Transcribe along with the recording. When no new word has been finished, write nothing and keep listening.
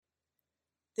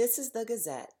This is the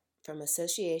Gazette from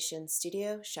Association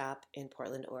Studio Shop in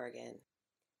Portland, Oregon.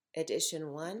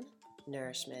 Edition 1,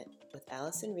 Nourishment, with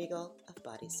Allison Riegel of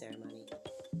Body Ceremony.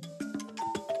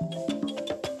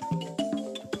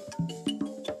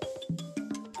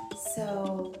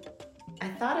 So, I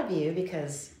thought of you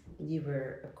because you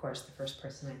were, of course, the first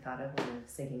person I thought of when I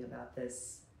was thinking about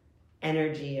this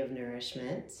energy of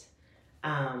nourishment.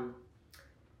 And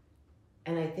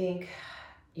I think,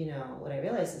 what I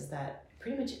realized is that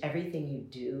pretty much everything you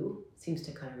do seems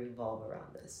to kind of revolve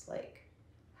around this. Like,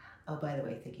 oh, by the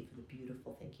way, thank you for the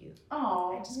beautiful thank you.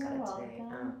 Oh, I just got it today.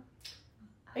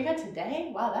 You got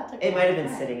today? Wow, that took. It might have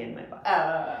been sitting in my box.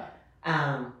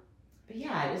 But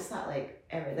yeah, I just thought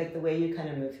the way you kind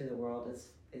of move through the world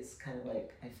is kind of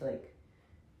like, I feel like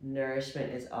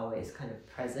nourishment is always kind of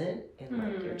present in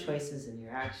like your choices and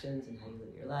your actions and how you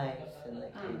live your life and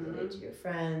like how you relate to your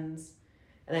friends.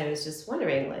 And I was just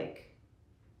wondering, like,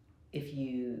 if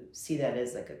you see that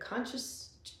as like a conscious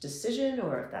decision,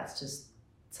 or if that's just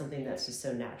something that's just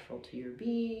so natural to your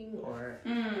being, or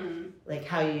like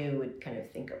how you would kind of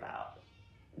think about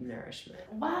nourishment.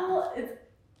 Well,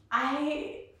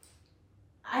 I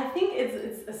think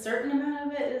it's a certain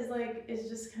amount of it is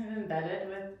just kind of embedded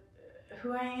with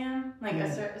who I am, like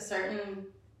a certain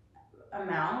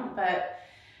amount, but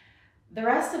the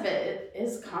rest of it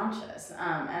is conscious,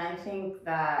 and I think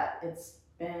that it's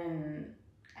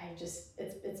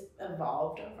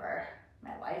evolved over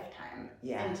my lifetime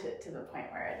to the point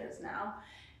where it is now,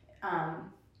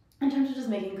 in terms of just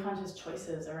making conscious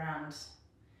choices around,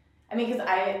 because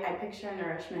I picture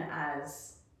nourishment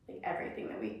as like everything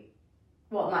that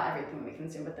not everything we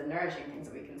consume, but the nourishing things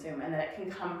that we consume, and that it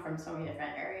can come from so many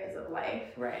different areas of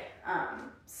life. Right.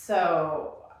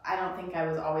 So I don't think I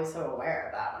was always so aware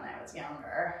of that when I was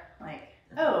younger. Like,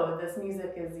 oh, this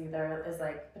music is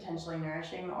like potentially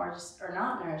nourishing or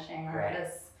not nourishing, or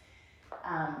this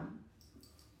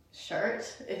shirt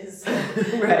is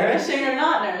nourishing or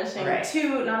not nourishing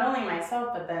to not only myself,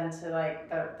 but then to like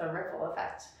the ripple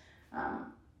effect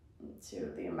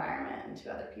to the environment and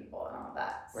to other people and all of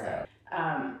that. Right.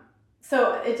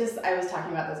 So I was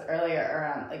talking about this earlier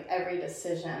around like every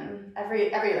decision, every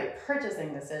like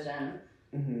purchasing decision,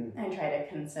 I try to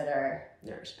consider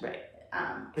nourishment.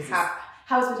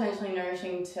 How it's potentially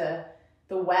nourishing to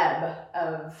the web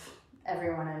of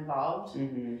everyone involved.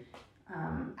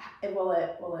 Will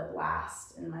it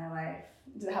last in my life?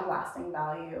 Does it have lasting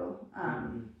value?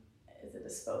 Is it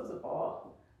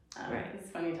disposable? It's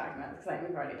funny talking about this because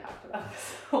we've already talked about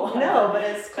this a lot. No, but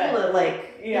it's cool to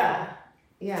like,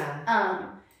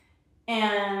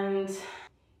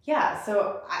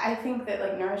 so I think that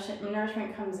like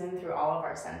nourishment comes in through all of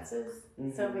our senses.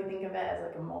 So if we think of it as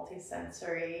like a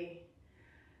multi-sensory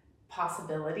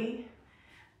possibility,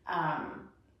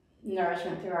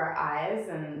 nourishment through our eyes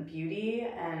and beauty,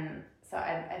 and so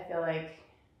I feel like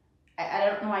I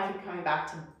don't know why I keep coming back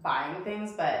to buying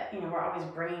things, but we're always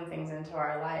bringing things into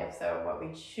our life, so what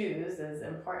we choose is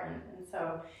important. And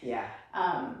so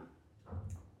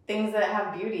things that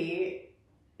have beauty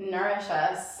nourish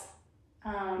us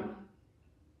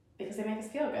because they make us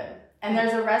feel good, and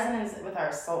there's a resonance with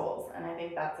our souls, and I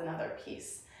think that's another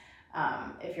piece.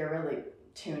 If you're really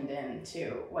tuned in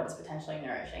to what is potentially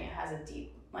nourishing, it has a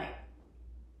deep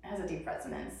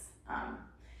resonance.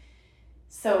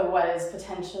 So what is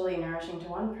potentially nourishing to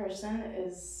one person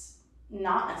is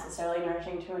not necessarily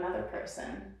nourishing to another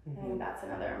person. I think that's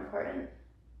another important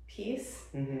piece.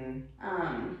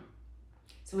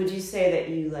 So would you say that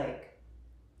you like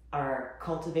are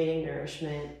cultivating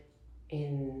nourishment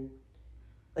in,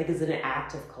 like, is it an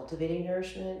act of cultivating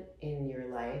nourishment in your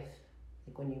life?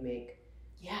 Like when you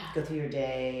go through your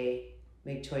day,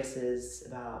 make choices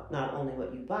about not only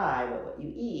what you buy, but what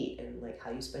you eat, and like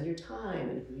how you spend your time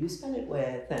and who you spend it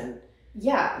with, and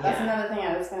that's another thing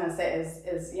I was gonna say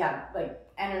is like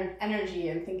energy,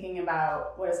 and thinking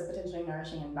about what is a potentially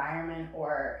nourishing environment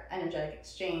or energetic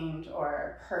exchange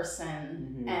or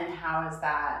person, and how is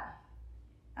that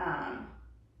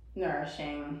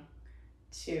nourishing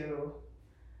to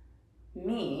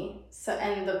me. So,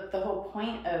 and the whole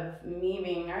point of me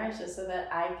being nourished is so that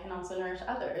I can also nourish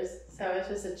others. So it's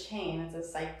just a chain, it's a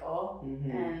cycle.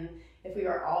 And if we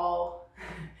were all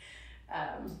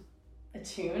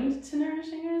attuned to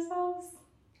nourishing ourselves,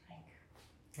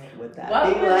 what would that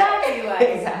be like?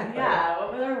 Exactly. Yeah,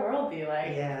 what would our world be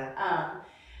like? Yeah.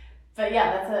 But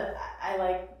I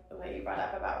like what you brought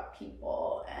up about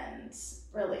people and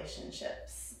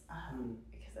relationships,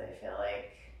 because I feel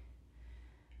like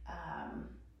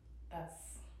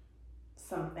that's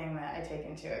something that I take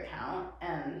into account,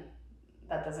 and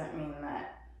that doesn't mean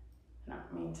that, I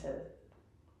don't mean to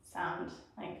sound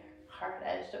like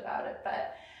hard-edged about it,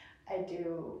 but I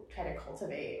do try to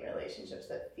cultivate relationships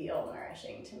that feel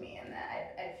nourishing to me, and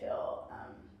that I feel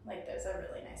like there's a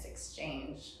really nice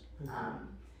exchange,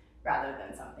 rather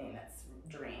than something that's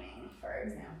draining, for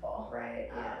example. Right.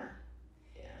 And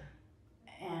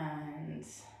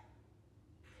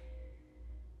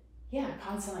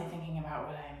constantly thinking about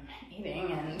what I'm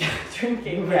eating and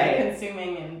drinking and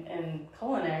consuming in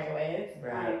culinary ways.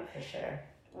 Right, for sure.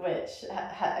 Which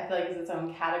I feel like is its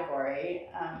own category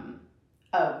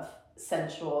of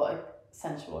sensual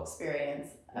experience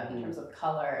in terms of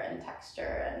color and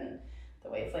texture and the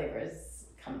way flavors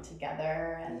come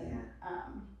together.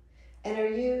 And are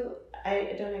you,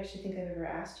 I don't actually think I've ever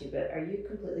asked you, but are you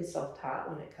completely self-taught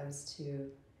when it comes to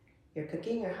your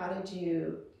cooking, or how did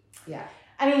you,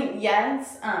 I mean,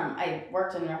 yes, I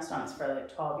worked in restaurants for like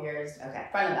 12 years,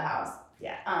 front of the house.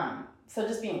 So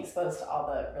just being exposed to all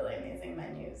the really amazing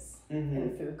menus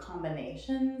and food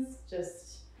combinations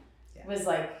just was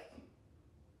like,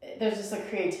 there's just a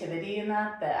creativity in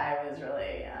that I was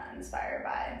really inspired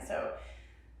by. And so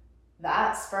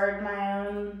that spurred my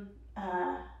own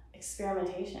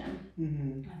experimentation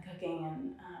with cooking.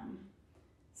 And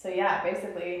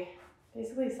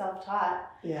basically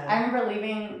self-taught. I remember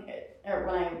leaving, or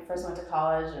when I first went to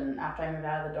college and after I moved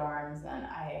out of the dorms, and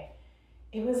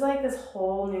it was like this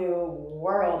whole new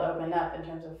world opened up in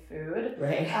terms of food.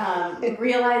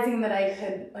 Realizing that I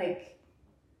could like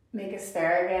make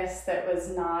asparagus that was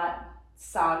not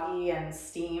soggy and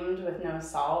steamed with no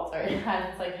salt, or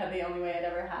had the only way I'd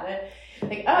ever had it.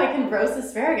 Like, oh, I can roast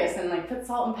asparagus and like put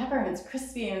salt and pepper, and it's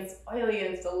crispy and it's oily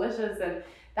and it's delicious. And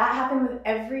that happened with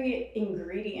every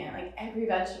ingredient, like every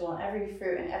vegetable and every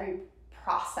fruit, and every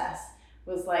process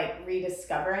was like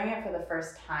rediscovering it for the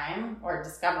first time, or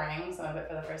discovering some of it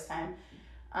for the first time.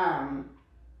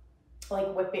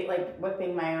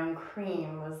 Whipping my own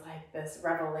cream was like this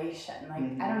revelation. Like,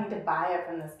 I don't need to buy it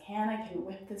from this can. I can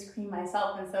whip this cream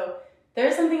myself. And so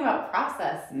there's something about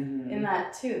process in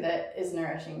that too that is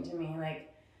nourishing to me.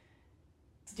 Like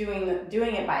doing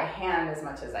it by hand as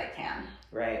much as I can.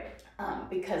 Right.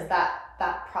 Because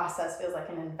that process feels like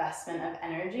an investment of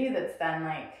energy that's then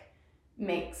like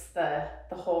makes the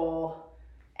whole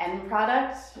end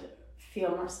product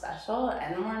feel more special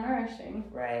and more nourishing.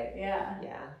 Right. Yeah,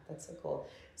 that's so cool.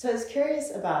 So I was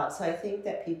curious about, so I think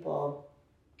that people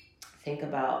think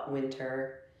about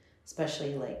winter,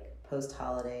 especially like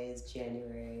post-holidays,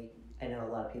 January. I know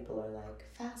a lot of people are like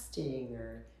fasting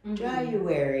or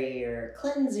dryuary or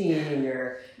cleansing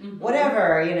or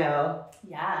whatever,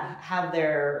 have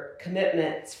their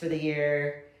commitments for the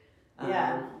year. What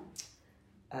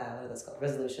are those called?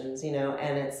 Resolutions,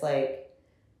 and it's like,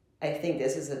 I think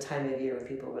this is a time of year when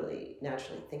people really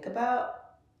naturally think about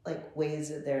like ways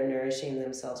that they're nourishing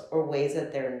themselves or ways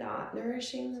that they're not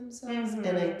nourishing themselves.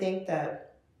 And I think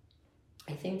that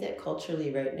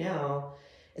culturally right now,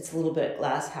 it's a little bit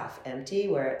glass half empty,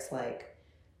 where it's like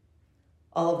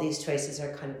all of these choices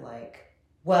are kind of like,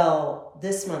 well,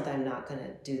 this month I'm not going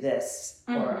to do this,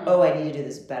 or, oh, I need to do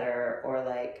this better. Or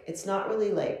like, it's not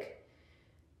really like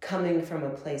coming from a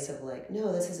place of like,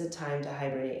 no, this is a time to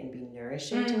hibernate and be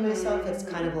nourishing to myself. It's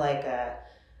kind of like a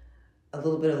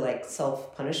little bit of like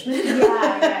self-punishment.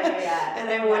 And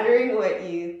I'm wondering what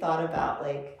you thought about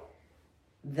like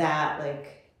that.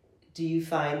 Like, do you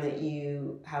find that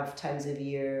you have times of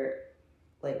year,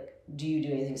 like, do you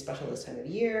do anything special this time of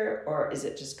year, or is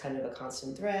it just kind of a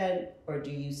constant thread, or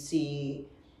do you see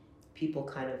people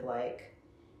kind of like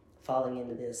falling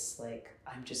into this, like,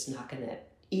 I'm just not going to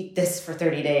eat this for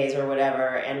 30 days or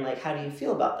whatever, and like, how do you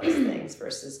feel about those things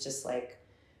versus just like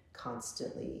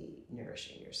constantly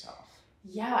nourishing yourself?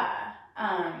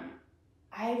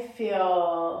 I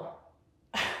feel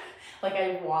like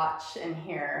I watch and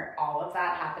hear all of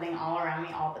that happening all around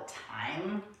me all the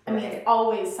time. I mean, it's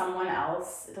always someone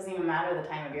else. It doesn't even matter the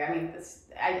time of year. I mean,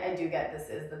 I do get this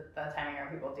is the time of year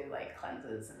people do like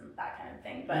cleanses and that kind of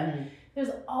thing. But there's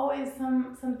always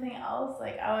something else.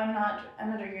 Like, oh, I'm not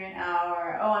drinking it now,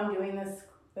 or oh, I'm doing this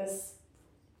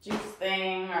juice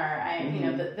thing, or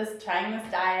this trying this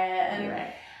diet,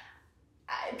 and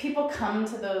people come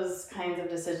to those kinds of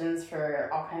decisions for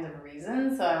all kinds of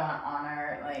reasons. So I want to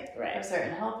honor for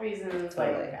certain health reasons.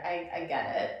 Totally. Like I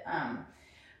get it.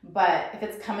 But if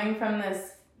it's coming from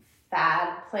this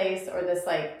fad place or this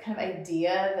like kind of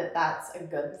idea that that's a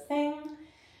good thing,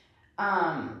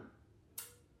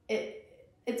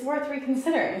 it's worth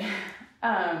reconsidering.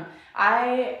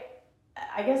 I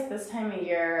guess this time of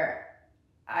year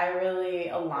I really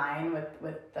align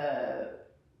with the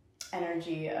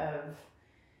energy of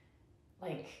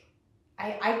like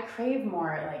I crave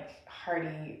more like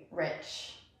hearty,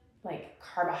 rich like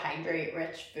carbohydrate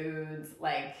rich foods,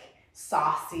 like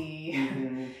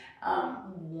saucy,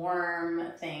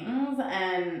 warm things.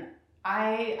 And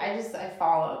I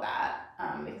follow that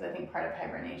because I think part of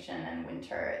hibernation and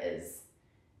winter is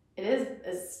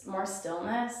more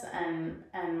stillness and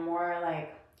more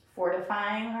like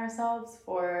fortifying ourselves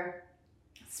for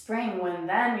spring, when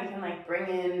then we can like bring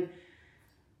in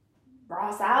raw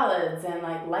salads and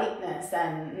like lightness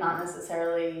and not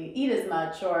necessarily eat as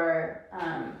much. Or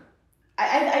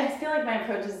I just feel like my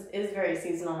approach is very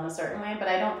seasonal in a certain way, but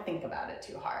I don't think about it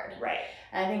too hard. Right.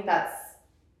 And I think that's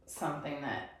something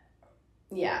that,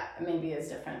 yeah, maybe is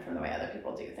different from the way other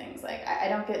people do things. Like I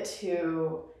don't get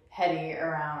too heady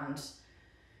around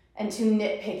and too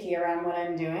nitpicky around what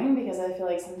I'm doing, because I feel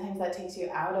like sometimes that takes you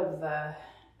out of the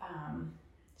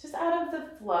just out of the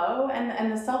flow,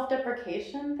 and the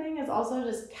self-deprecation thing is also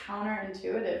just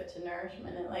counterintuitive to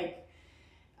nourishment. It like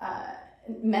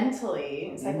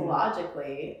mentally,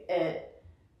 psychologically, it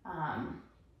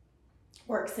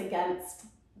works against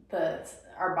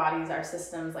our bodies, our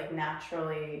systems, like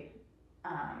naturally,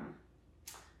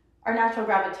 our natural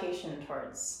gravitation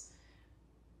towards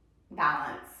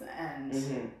balance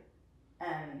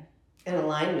and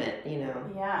alignment, you know.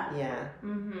 Yeah.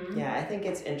 Yeah, I think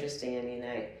it's interesting. I mean,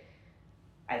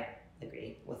 I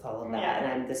agree with all of that,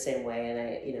 and I'm the same way. And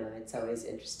it's always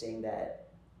interesting that,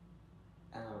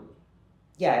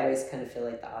 I always kind of feel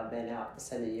like the odd man out this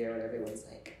time of year when everyone's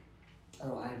like,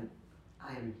 "Oh,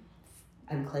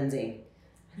 I'm cleansing."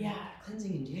 Yeah,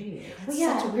 cleansing in January. That's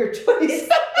well, such a weird choice.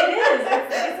 It is.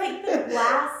 It's like the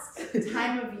last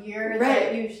time of year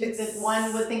that you should. That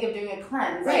one would think of doing a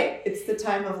cleanse. Right. Like, it's the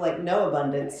time of like no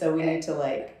abundance, so we need to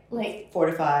like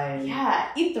fortify.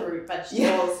 Eat the root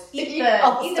vegetables. Eat the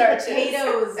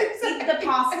potatoes. Eat the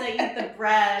pasta. Eat the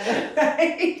bread.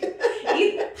 Right.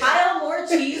 Pile more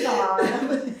cheese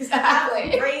on.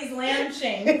 Exactly. Have braised lamb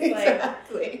shanks.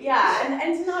 Exactly.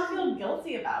 And to not feel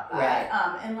guilty about that.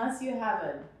 Right. Unless you have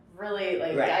a really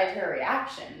dietary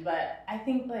reaction. But I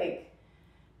think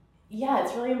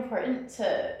it's really important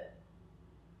to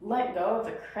let go of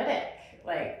the critic.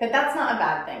 But that's not a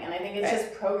bad thing. And I think it's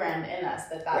just programmed in us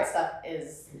that stuff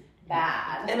is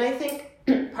bad. And I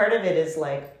think part of it is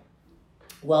like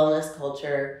wellness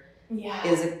culture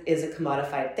is a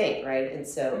commodified thing, right? And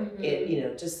so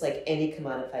it, just like any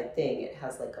commodified thing, it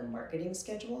has like a marketing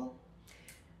schedule.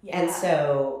 Yeah. And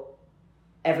so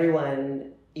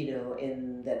everyone,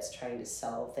 that's trying to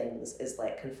sell things is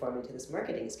like conforming to this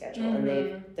marketing schedule.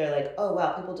 And they're like, oh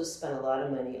wow, people just spend a lot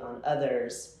of money on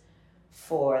others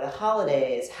for the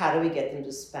holidays. How do we get them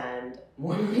to spend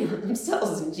more money on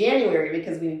themselves in January,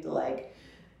 because we need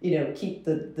to keep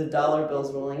the dollar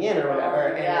bills rolling in or whatever.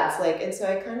 And it's like, and so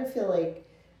I kind of feel like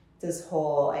this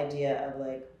whole idea of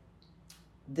like,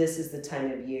 this is the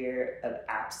time of year of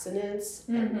abstinence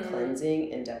and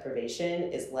cleansing and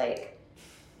deprivation is like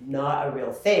not a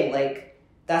real thing. Like,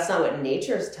 that's not what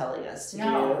nature is telling us to do.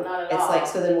 Not at all. It's like,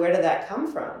 so then where did that come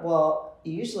from? Well,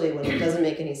 usually when it doesn't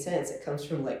make any sense, it comes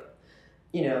from like,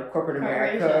 corporate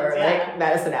America or like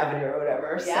Madison Avenue or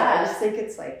whatever. So I just think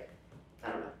it's like,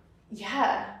 I don't know.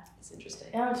 Yeah. It's interesting.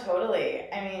 No,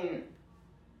 totally. I mean,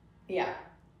 yeah.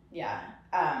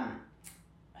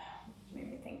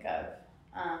 Made me think of,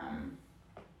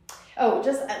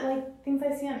 just like things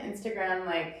I see on Instagram,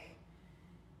 like,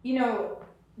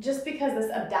 just because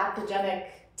this adaptogenic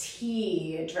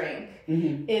tea drink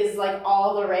is like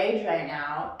all the rage right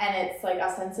now, and it's like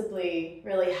ostensibly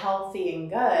really healthy and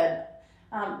good,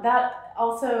 that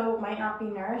also might not be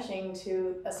nourishing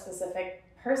to a specific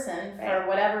person for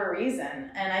whatever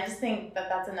reason. And I just think that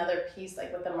that's another piece,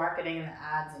 like with the marketing and the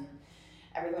ads and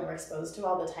everything that we're exposed to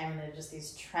all the time, and they're just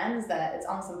these trends that it's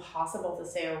almost impossible to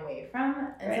stay away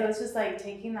from. And so it's just like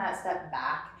taking that step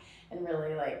back and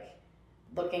really like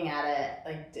looking at it,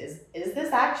 like, is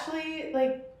this actually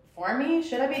like for me?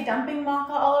 Should I be dumping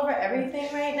maca all over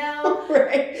everything right now?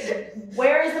 Right.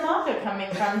 Where is the maca coming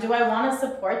from? Do I want to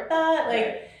support that?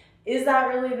 Like, is that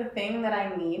really the thing that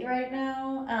I need right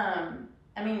now?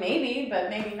 I mean, maybe, but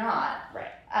maybe not. Right.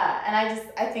 And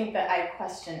I think that I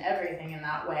question everything in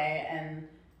that way, and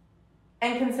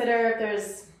consider if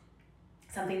there's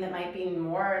something that might be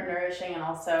more nourishing and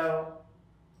also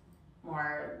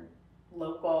more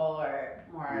local or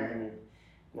more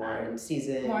in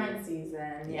season. More in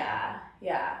season, yeah.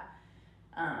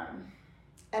 And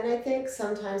I think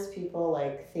sometimes people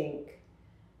think,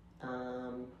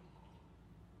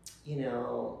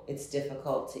 it's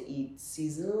difficult to eat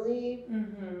seasonally.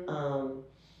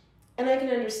 And I can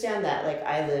understand that. Like,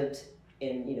 I lived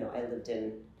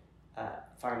in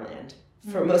farmland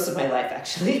for most of my life,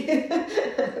 actually.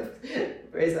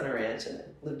 Raised on a ranch and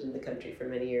lived in the country for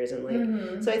many years.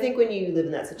 And so I think when you live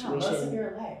in that situation... most of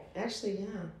your life. Actually, yeah.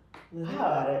 When I think Wow.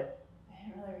 about it. I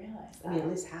didn't really realize that. I mean, at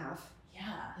least half.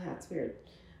 Yeah. Yeah, it's weird.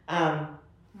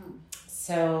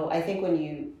 So I think when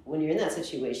you're in that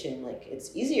situation, like,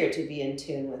 it's easier to be in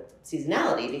tune with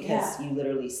seasonality because you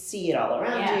literally see it all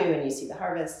around you, and you see the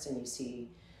harvest, and you see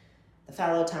the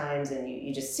fallow times, and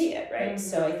you just see it, right?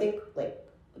 So I think, like,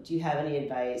 do you have any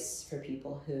advice for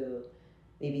people who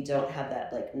maybe don't have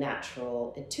that, like,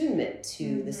 natural attunement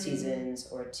to the seasons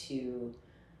or to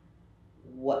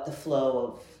what the flow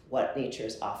of what nature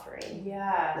is offering?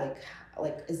 Yeah.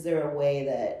 Like, is there a way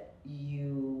that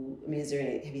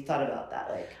have you thought about that?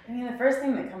 Like, I mean, the first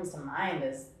thing that comes to mind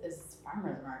is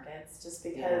farmers markets, just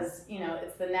because,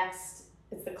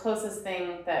 it's the closest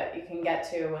thing that you can get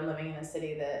to when living in a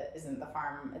city that isn't the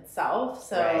farm itself.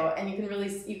 So, and you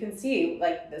can see,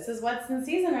 like, this is what's in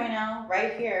season right now,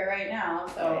 right here, right now.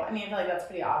 So, I mean, I feel like that's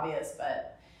pretty obvious,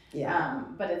 but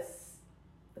but it's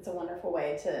a wonderful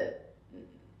way to,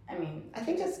 I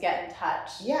think just get in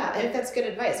touch. Yeah, I think that's good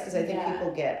advice, because I think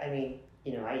people get, I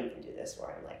even do this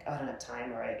where I'm like, oh, I don't have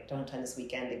time, or I don't have time this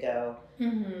weekend to go.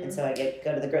 And so I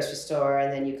go to the grocery store,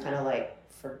 and then you kind of like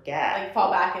forget. Like fall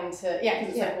back into, because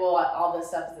it's like, well, all this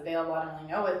stuff is available. I don't really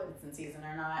know if it's in season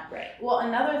or not. Right. Well,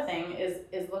 another thing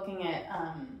is looking at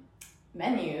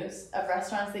menus of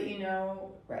restaurants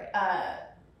that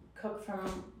cook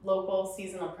from local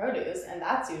seasonal produce, and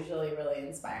that's usually really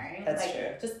inspiring. That's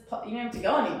true. Just you don't have to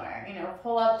go anywhere.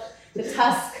 Pull up the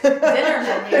Tusk dinner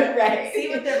menu, see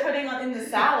what they're putting in the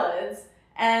salads,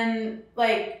 and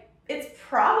like it's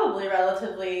probably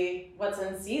relatively what's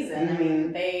in season. I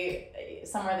mean,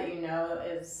 somewhere that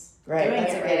is doing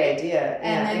that's it a great idea,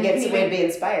 and then it gets a way to be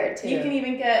inspired too. You can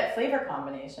even get flavor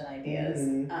combination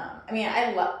ideas.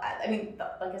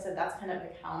 Like I said, that's kind of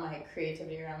like how my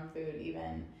creativity around food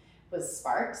even was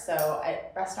sparked. So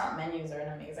restaurant menus are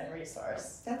an amazing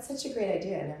resource. That's such a great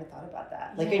idea. I never thought about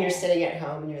that. Like when you're sitting at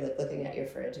home and you're like looking at your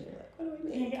fridge and you're like, what do we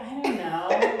make? I don't know.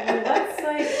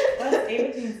 What's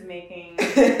Ava Jean's making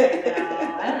right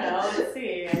now? I don't know. Let's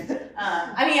see.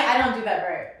 I don't do that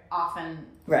very often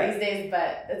these days,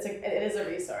 but it is a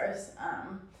resource.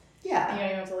 You don't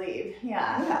even have to leave.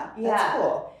 Yeah. That's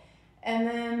cool. And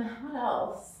then what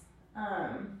else?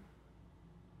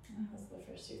 Those are the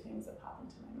first two things that pop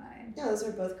into my mind. No, those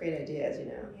are both great ideas,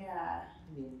 Yeah.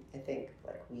 I think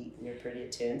like we're pretty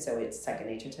attuned, so it's second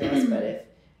nature to us, but if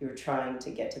you were trying to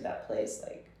get to that place,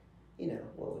 like,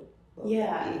 what would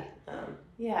that be?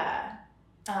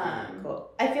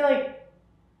 Cool. I feel like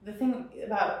the thing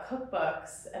about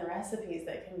cookbooks and recipes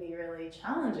that can be really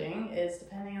challenging is,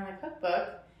 depending on the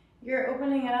cookbook, you're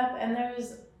opening it up and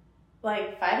there's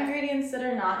like 5 ingredients that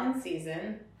are not in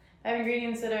season, 5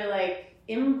 ingredients that are like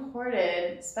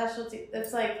imported specialty.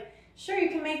 It's like, sure, you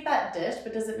can make that dish,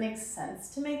 but does it make sense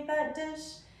to make that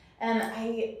dish? And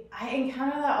I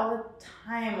encounter that all the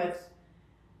time with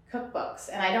cookbooks,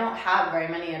 and I don't have very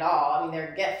many at all.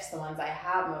 They're gifts, the ones I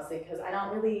have, mostly because I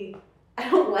don't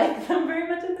like them very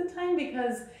much at the time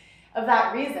because of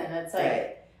that reason. It's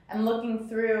like I'm looking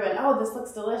through and, oh, this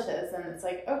looks delicious, and it's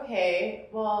like, okay,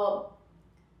 well,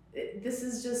 this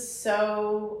is just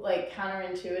so like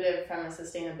counterintuitive from a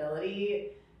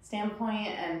sustainability standpoint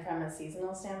and from a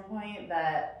seasonal standpoint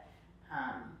that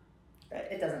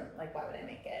it doesn't, like, why would I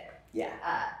make it?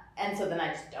 And so then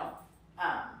I just don't,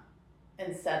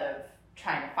 instead of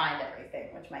trying to find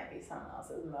everything, which might be someone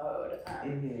else's mode,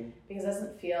 because it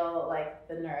doesn't feel like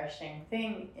the nourishing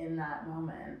thing in that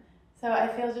moment. So I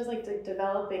feel just like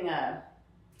developing a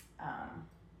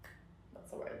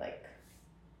what's the word, like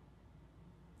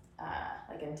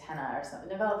antenna or something,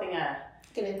 developing an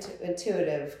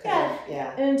intuitive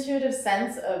an intuitive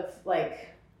sense of like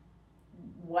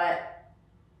what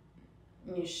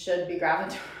you should be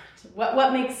gravitating towards,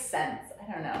 what makes sense. I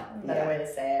don't know a better way to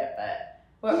say it, but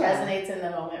what resonates in the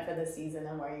moment for the season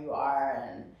and where you are,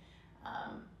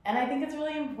 and I think it's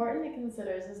really important to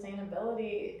consider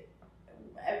sustainability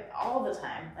all the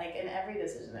time, like in every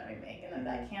decision that we make, and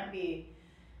that can't be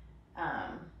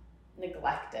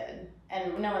neglected.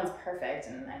 And no one's perfect,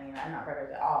 and I'm not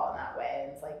perfect at all in that way.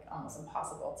 It's like almost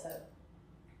impossible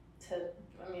to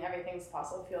everything's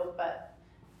fossil fuel, but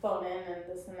phone in and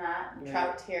this and that,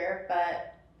 trapped here.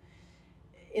 But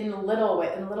in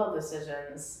little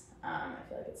decisions, I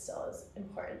feel like it still is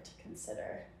important to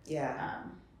consider.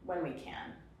 When we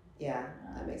can.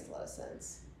 That makes a lot of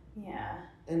sense. Yeah.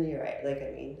 And you're right. Like,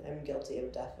 I'm guilty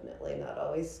of definitely not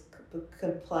always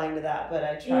complying to that, but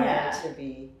I try to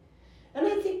be. And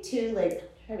I think too, like,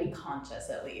 try to be conscious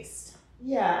at least.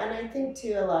 Yeah, and I think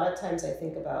too, a lot of times I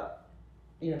think about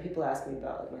people ask me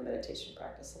about like my meditation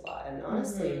practice a lot, and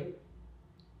honestly,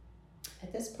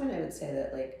 at this point, I would say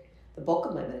that like the bulk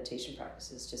of my meditation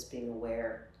practice is just being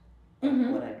aware of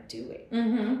what I'm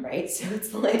doing, right? So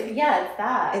it's like it's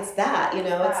that. It's that, it's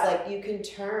like you can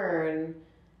turn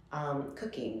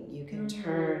cooking, you can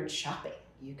turn shopping,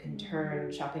 you can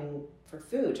turn shopping for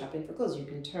food, shopping for clothes, you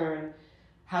can turn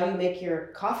how you make your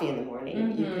coffee in the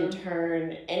morning, you can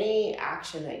turn any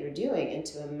action that you're doing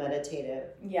into a meditative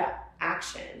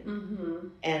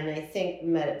action. And I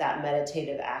think that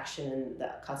meditative action and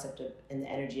the concept of and the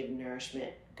energy of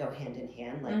nourishment go hand in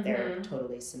hand, like they're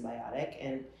totally symbiotic.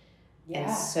 And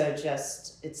so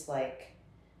just, it's like,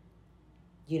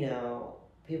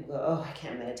 people go, oh, I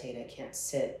can't meditate, I can't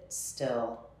sit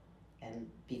still and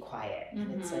be quiet.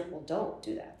 And it's like, well, don't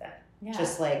do that then.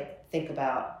 Just like think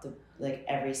about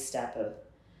every step of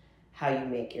how you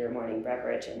make your morning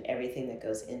beverage and everything that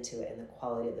goes into it and the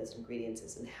quality of those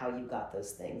ingredients and how you got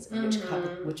those things and which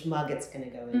cup, which mug it's going to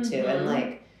go into. And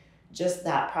like, just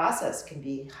that process can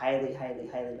be highly, highly,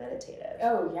 highly meditative.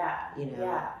 Oh, yeah.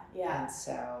 And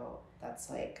so that's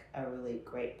like a really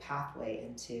great pathway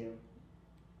into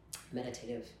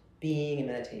meditative being and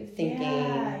meditative thinking.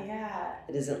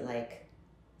 It isn't like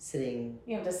sitting.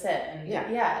 You have to sit and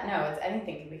no, it's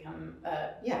anything can become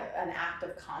an act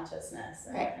of consciousness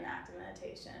and an act of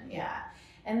meditation.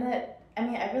 And that, I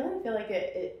mean, I really feel like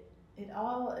it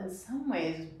all in some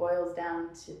ways boils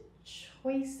down to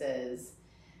choices.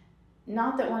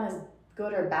 Not that one is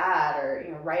good or bad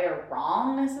or right or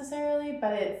wrong necessarily,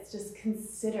 but it's just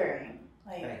considering,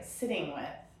 like sitting with,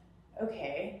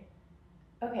 okay,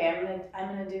 I'm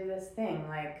gonna do this thing.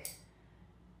 Like,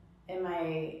 am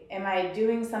I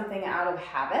doing something out of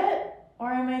habit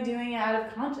or am I doing it out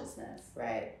of consciousness?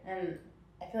 Right. And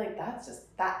I feel like that's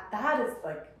just that is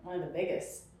like one of the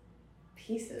biggest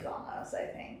pieces almost, I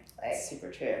think. Like,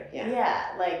 super true.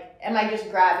 Yeah. Like, am I just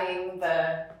grabbing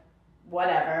the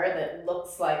whatever that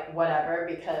looks like whatever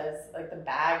because like the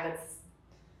bag that's,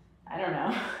 I don't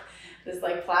know, this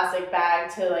like plastic bag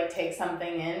to like take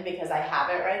something in because I have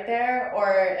it right there?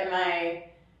 Or am I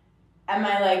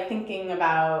like thinking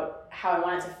about how I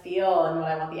want it to feel and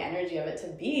what I want the energy of it to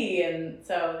be, and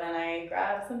so then I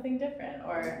grab something different?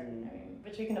 Or I mean,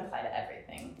 which we can apply to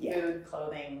everything. Food,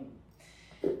 clothing,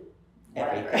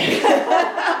 everything.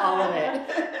 All of it.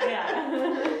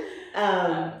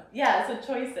 So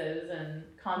choices and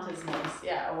consciousness,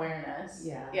 awareness.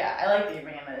 I like that you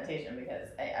bring in meditation because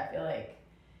I feel like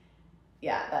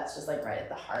that's just like right at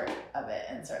the heart of it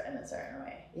in a certain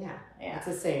way. It's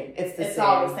the same. It's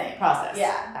all the same process.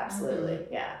 Absolutely.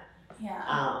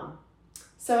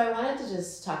 So I wanted to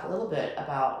just talk a little bit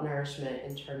about nourishment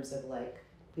in terms of like,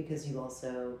 because you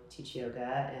also teach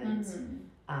yoga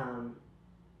and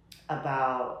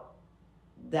about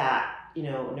that,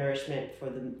 nourishment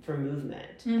for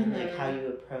movement and like how you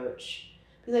approach,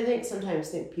 because I think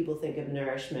sometimes people think of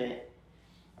nourishment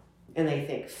and they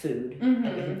think food. And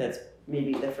I think that's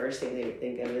maybe the first thing they would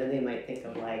think of, and then they might think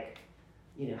of like,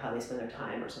 how they spend their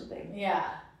time or something.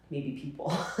 Maybe people,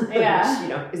 which,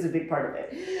 is a big part of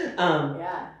it.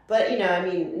 But, I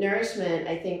mean, nourishment,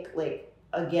 I think like,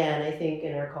 again, I think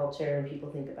in our culture when people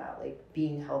think about like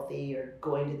being healthy or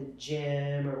going to the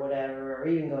gym or whatever, or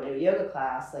even going to a yoga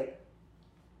class, like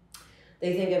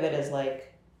they think of it as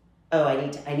like, oh,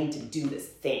 I need to do this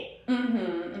thing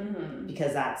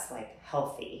because that's like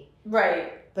healthy.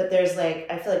 Right. But there's like,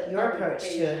 I feel like your approach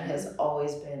to it has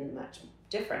always been much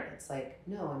different. It's like,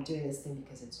 no, I'm doing this thing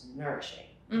because it's nourishing.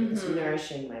 It's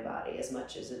nourishing my body as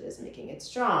much as it is making it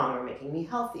strong or making me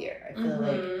healthier. I feel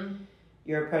like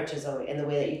your approach is always, and the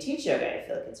way that you teach yoga, I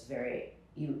feel like it's very,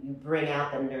 you bring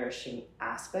out the nourishing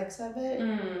aspects of it.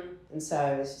 And so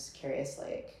I was just curious,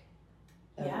 like,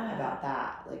 about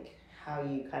that, like how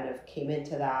you kind of came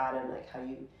into that and like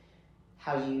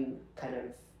how you kind of,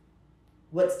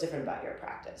 what's different about your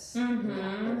practice in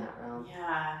that realm.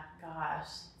 Gosh,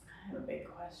 it's kind of a big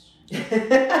question.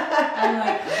 I'm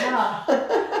like,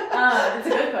 it's a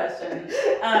good question.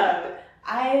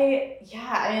 I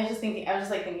was just thinking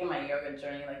of my yoga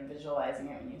journey, like visualizing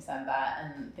it when you said that,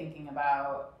 and thinking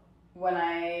about when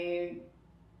I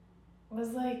was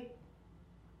like,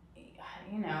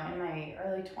 in my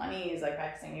early 20s, like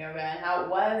practicing yoga, and how it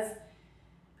was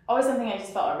always something I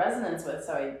just felt a resonance with,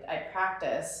 so I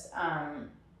practiced.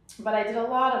 But I did a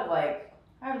lot of like,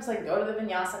 I would just like go to the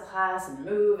vinyasa class and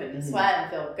move and sweat and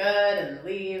feel good and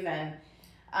leave, and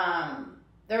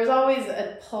there was always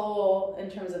a pull in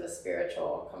terms of a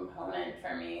spiritual component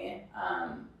for me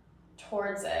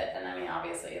towards it. And I mean,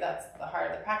 obviously that's the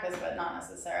heart of the practice, but not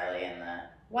necessarily in the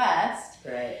West.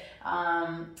 Right.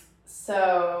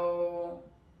 So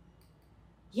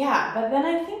yeah, but then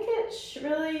I think it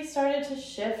really started to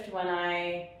shift when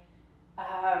I,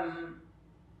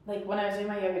 when I was doing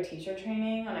my yoga teacher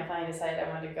training, when I finally decided I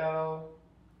wanted to go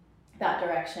that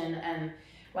direction, and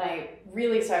when I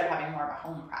really started having more of a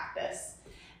home practice.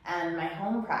 And my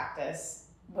home practice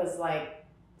was like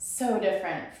so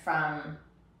different from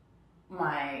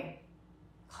my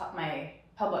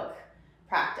public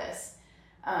practice.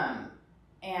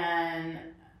 And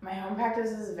my home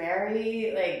practice was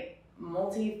very like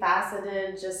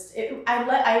multifaceted.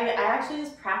 I actually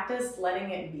just practiced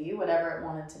letting it be whatever it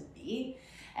wanted to be,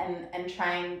 and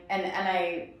trying,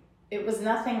 and it was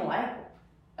nothing like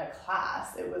a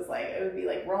class. It was like, it would be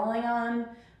like rolling on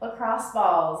lacrosse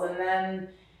balls and then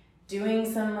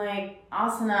doing some like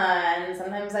asana, and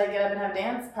sometimes I'd get up and have a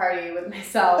dance party with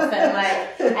myself, and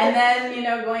like, and then, you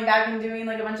know, going back and doing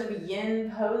like a bunch of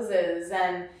yin poses,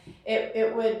 and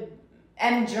it would,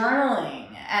 and journaling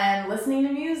and listening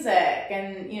to music,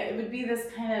 and, you know, it would be this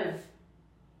kind of,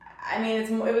 I mean,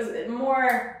 it was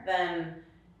more than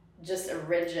just a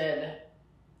rigid,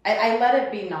 I let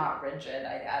it be not rigid,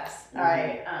 I guess. Mm-hmm.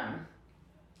 I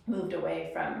moved away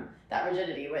from that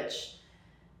rigidity, which,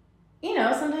 you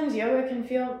know, sometimes yoga can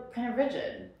feel kind of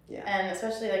rigid. Yeah. And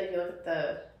especially like if you look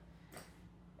at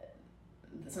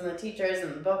some of the teachers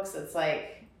and the books, it's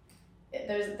like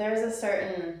there's a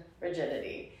certain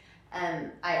rigidity,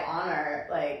 and I honor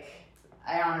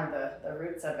the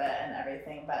roots of it and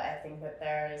everything, but I think that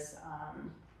there's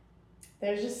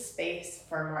just space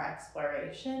for more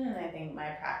exploration, and I think my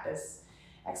practice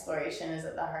exploration is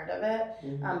at the heart of it.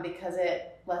 Mm-hmm. Because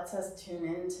it lets us tune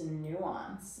into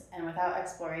nuance, and without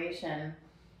exploration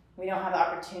we don't have the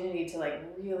opportunity to like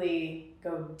really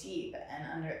go deep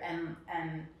and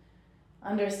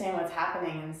understand what's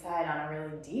happening inside on a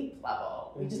really deep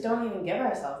level. Mm-hmm. We just don't even give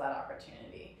ourselves that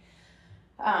opportunity.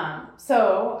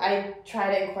 So I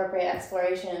try to incorporate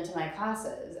exploration into my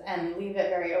classes and leave it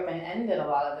very open-ended a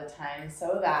lot of the time,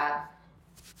 so that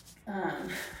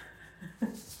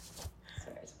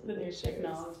the new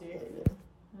technology.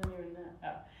 I don't even know.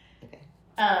 Oh. Okay.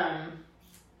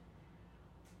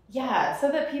 Yeah,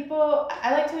 so that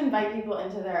I like to invite people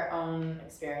into their own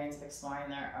experience of exploring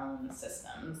their own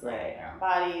systems, right? Their own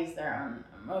bodies, their own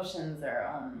emotions, their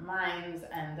own minds,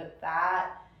 and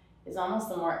that is almost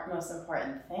the most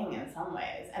important thing in some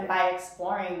ways. And by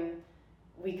exploring,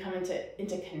 we come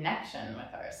into connection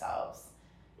with ourselves,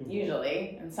 mm-hmm.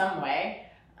 usually in some way.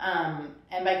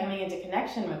 And by coming into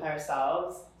connection with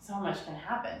ourselves, so much can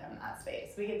happen from that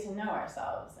space. We get to know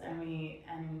ourselves, and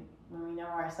when we know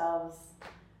ourselves,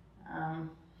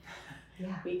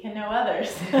 we can know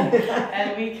others,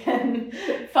 and we can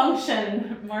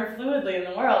function more fluidly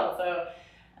in the world. So,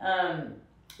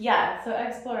 so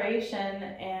exploration,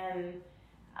 and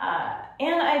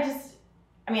I've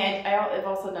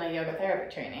also done a yoga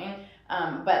therapy training,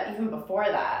 but even before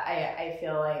that, I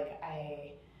feel like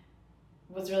I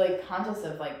was really conscious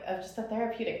of just the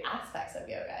therapeutic aspects of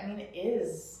yoga. I mean, it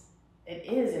is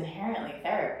inherently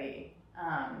therapy.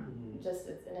 Mm-hmm. Just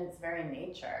in its very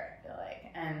nature, I feel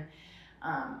like, and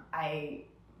I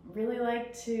really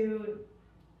like to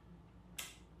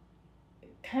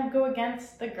kind of go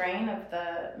against the grain of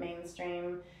the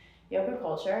mainstream yoga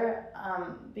culture,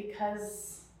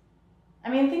 because I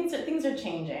mean things are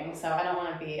changing. So I don't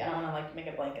want to like make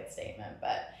a blanket statement,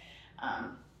 but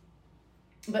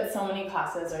so many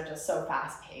classes are just so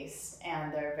fast paced,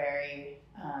 and they're very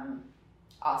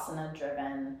asana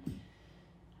driven.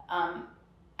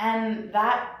 And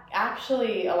that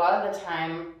actually, a lot of the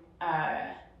time,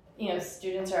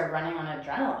 students are running on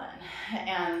adrenaline,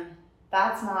 and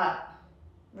that's not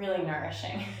really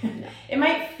nourishing. No. It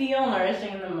might feel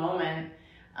nourishing in the moment,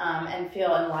 and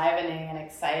feel enlivening and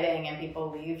exciting, and people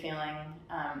leave feeling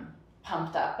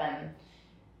pumped up, and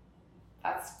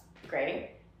that's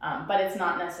great. But it's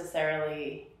not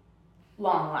necessarily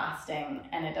long lasting,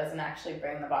 and it doesn't actually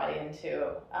bring the body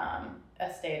into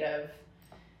a state of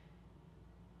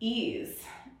ease,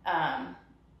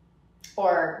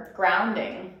 or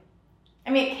grounding.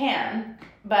 I mean, it can,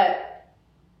 but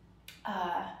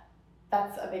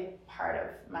that's a big part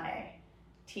of my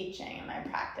teaching and my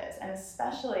practice, and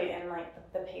especially in like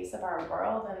the pace of our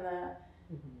world and the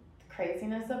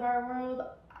craziness of our world.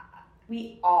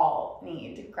 We all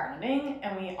need grounding,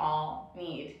 and we all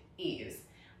need ease.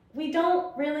 We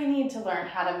don't really need to learn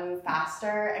how to move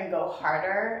faster and go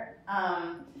harder.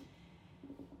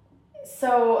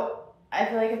 So I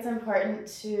feel like it's important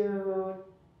to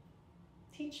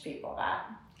teach people that,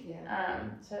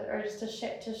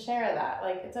 to share that,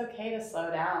 like, it's okay to slow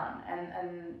down,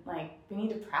 and like we need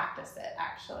to practice it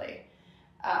actually,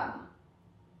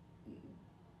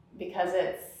 because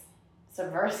it's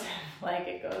subversive. Like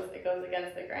it goes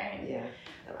against the grain. Yeah.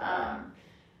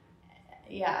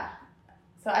 Yeah.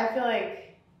 So I feel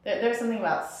like there's something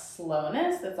about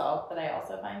slowness that I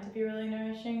also find to be really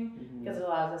nourishing, because it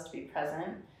allows us to be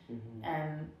present,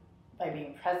 and by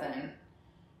being present,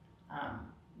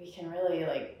 we can really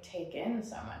like take in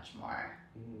so much more.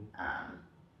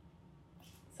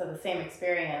 So the same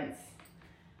experience,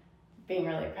 being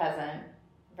really present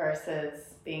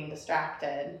versus being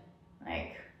distracted,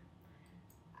 like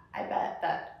I bet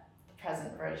that the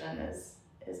present version is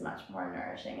much more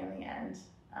nourishing in the end.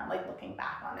 Like looking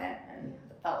back on it and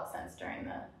the felt sense during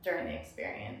the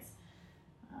experience.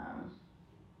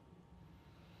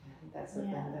 That's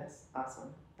awesome.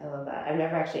 I love that. I've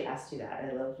never actually asked you that.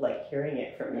 I love like hearing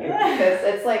it from you, because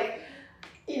it's like,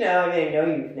 I mean, I know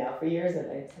you now for years, and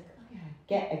it's like, oh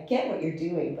yeah, I get what you're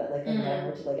doing, but like I've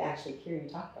never to like actually hear you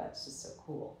talk about it. It's just so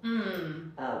cool.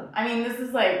 I mean, this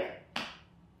is like,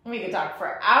 we could talk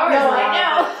for hours. No, I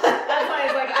know. That's why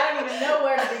it's like I don't even know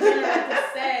where to begin or what to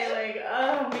say. Like,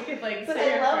 oh, we could like. But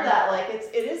I love that. Like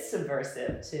it is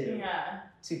subversive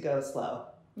to go slow.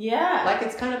 Yeah. Like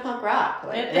it's kind of punk rock.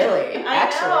 Like really, I know.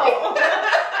 That's how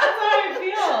I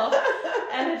feel.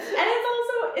 And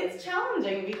it's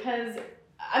challenging, because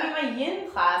I mean my yin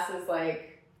class is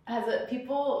like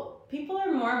people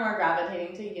are more and more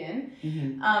gravitating to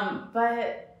yin.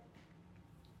 But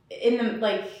in the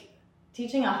like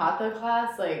teaching a hatha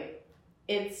class, like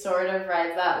it sort of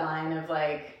rides that line of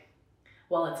like,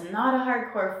 well, it's not a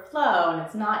hardcore flow and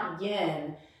it's not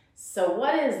yin, so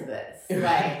what is this?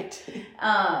 Right.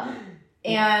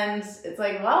 And it's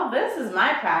like, well, this is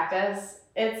my practice.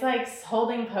 It's like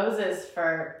holding poses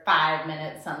for 5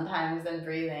 minutes sometimes and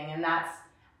breathing, and that's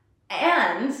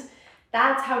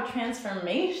how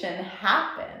transformation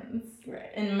happens.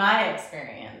 Right. In my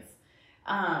experience.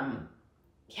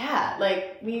 Yeah,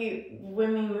 like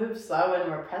when we move slow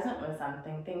and we're present with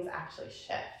something, things actually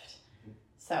shift.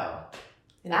 So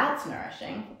that's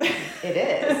nourishing. It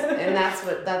is. And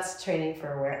that's training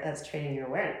that's training your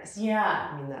awareness. Yeah.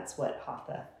 I mean, that's what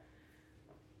hatha,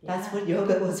 that's what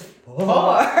yoga was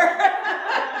for.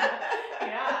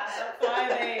 Yeah, that's why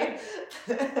they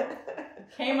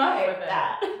came up with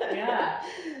that. Yeah.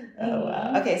 Oh,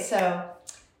 wow. Okay, so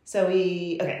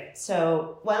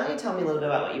why don't you tell me a little bit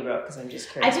about what you wrote, because I'm just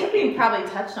curious. I think we probably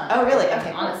touched on it. Oh, really?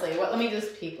 Okay, honestly. Let me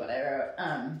just peek what I wrote.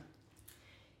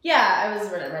 I was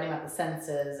writing about the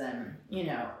senses and,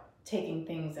 taking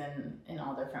things in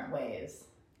all different ways,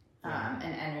 and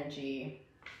energy.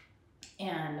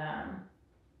 And,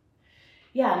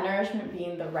 nourishment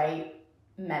being the right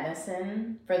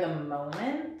medicine for the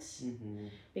moment,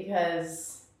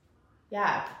 because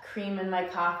cream in my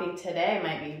coffee today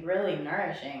might be really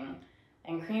nourishing,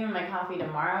 and cream in my coffee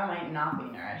tomorrow might not be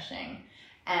nourishing.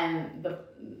 And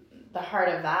the heart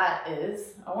of that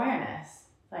is awareness,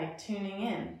 like tuning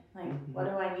in, like what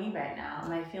do I need right now?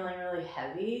 Am I feeling really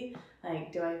heavy?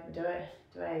 Like do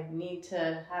I need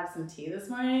to have some tea this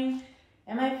morning?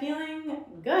 Am I feeling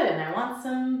good and I want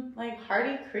some like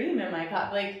hearty cream in my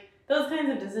coffee? Like those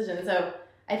kinds of decisions. So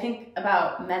I think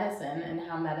about medicine and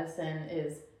how medicine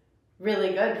is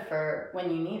really good for when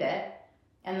you need it,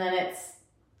 and then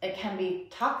it can be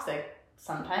toxic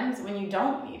sometimes when you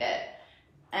don't need it.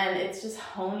 And it's just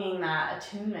honing that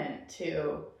attunement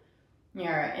to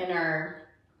your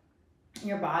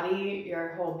body,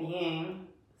 your whole being,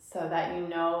 so that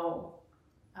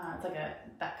it's like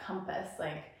that compass,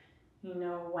 like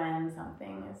when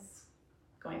something is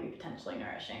going to be potentially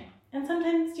nourishing. And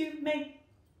sometimes you make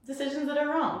decisions that are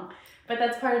wrong, but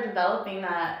that's part of developing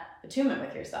that attunement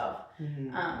with yourself,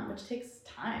 which takes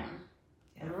time.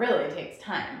 It really takes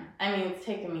time. I mean, it's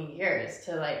taken me years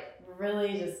to like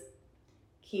really just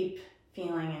keep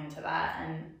feeling into that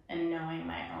and knowing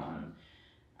my own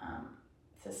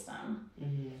system.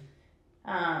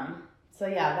 So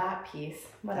that piece.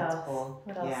 That's else? Cool.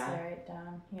 What else did I write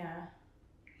down? Yeah,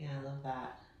 I love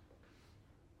that.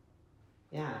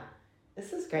 Yeah,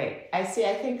 this is great. I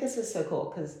think this is so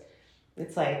cool, because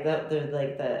it's like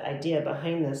the idea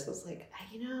behind this was like,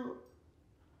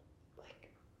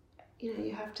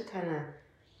 you have to kind of,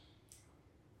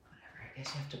 whatever, I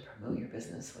guess you have to promote your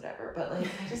business, whatever, but like,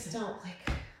 I just don't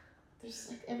like, there's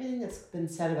like everything that's been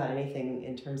said about anything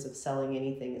in terms of selling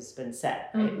anything has been said,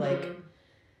 right? Like,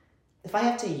 if I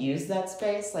have to use that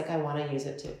space, like I want to use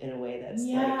it in a way that's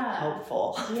like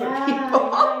helpful for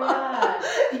people.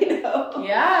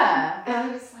 Yeah. And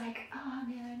I'm just like, oh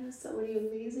man, I know so many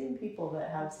amazing people that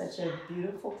have such a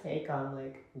beautiful take on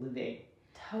like living.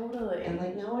 Totally. And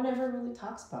like no one ever really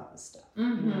talks about this stuff. I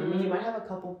mean, you might have a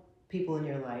couple people in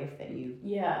your life that you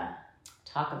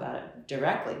talk about it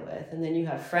directly with, and then you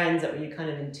have friends that you kind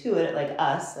of intuit it, like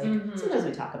us. Like sometimes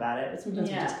we talk about it, but sometimes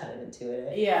we just kind of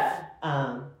intuit it. Yeah.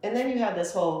 And then you have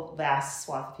this whole vast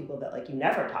swath of people that like you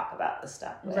never talk about this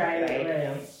stuff with, right? You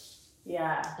know?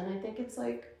 Yeah. And I think it's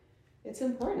like it's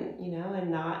important, you know, and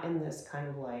not in this kind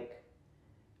of like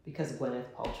because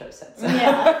Gwyneth Paltrow said so.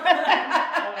 Yeah.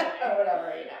 Or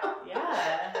whatever, you know.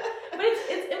 Yeah. But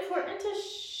it's important to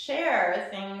share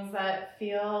things that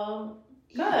feel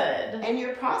good. And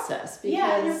your process.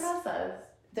 Because your process.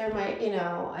 There might, you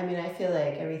know, I mean, I feel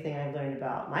like everything I've learned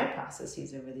about my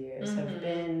processes over the years have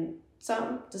been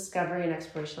some discovery and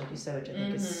exploration, like you said, which I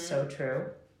think is so true.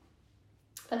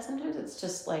 But sometimes it's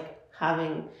just like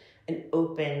having an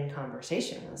open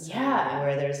conversation with somebody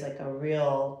where there's like a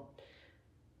real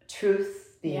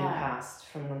truth being passed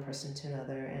from one person to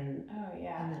another. And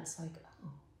and it's like,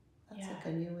 that's like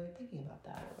a new way of thinking about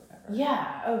that or whatever.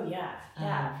 Yeah. Oh, yeah.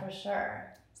 Yeah, for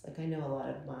sure. It's like I know a lot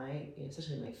of my,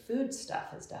 especially my food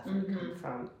stuff has definitely come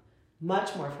from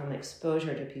much more from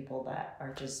exposure to people that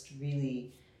are just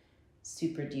really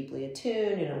super deeply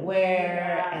attuned and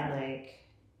aware and like,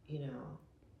 you know,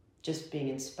 just being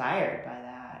inspired by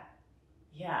that.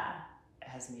 Yeah.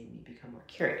 Has made me become more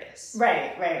curious.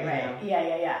 Right. You know?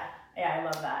 Yeah, I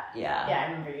love that. Yeah. Yeah, I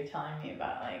remember you telling me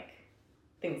about like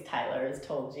things Tyler has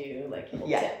told you, like little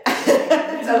tips.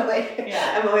 Totally.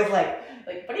 Yeah. I'm always like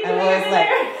what are you doing? I'm always like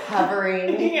there?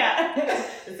 hovering. Yeah.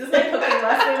 Is this my cooking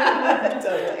lesson?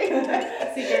 Totally.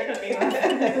 Secret cooking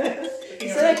lesson. You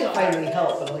said I could finally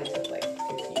help, but it only took like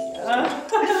 15 years.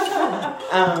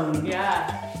 Yeah.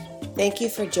 Thank you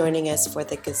for joining us for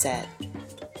the Gazette.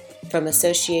 From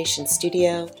Association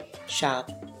Studio,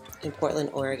 Shop in Portland,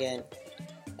 Oregon.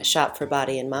 A shop for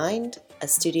body and mind, a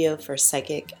studio for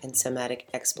psychic and somatic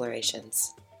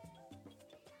explorations.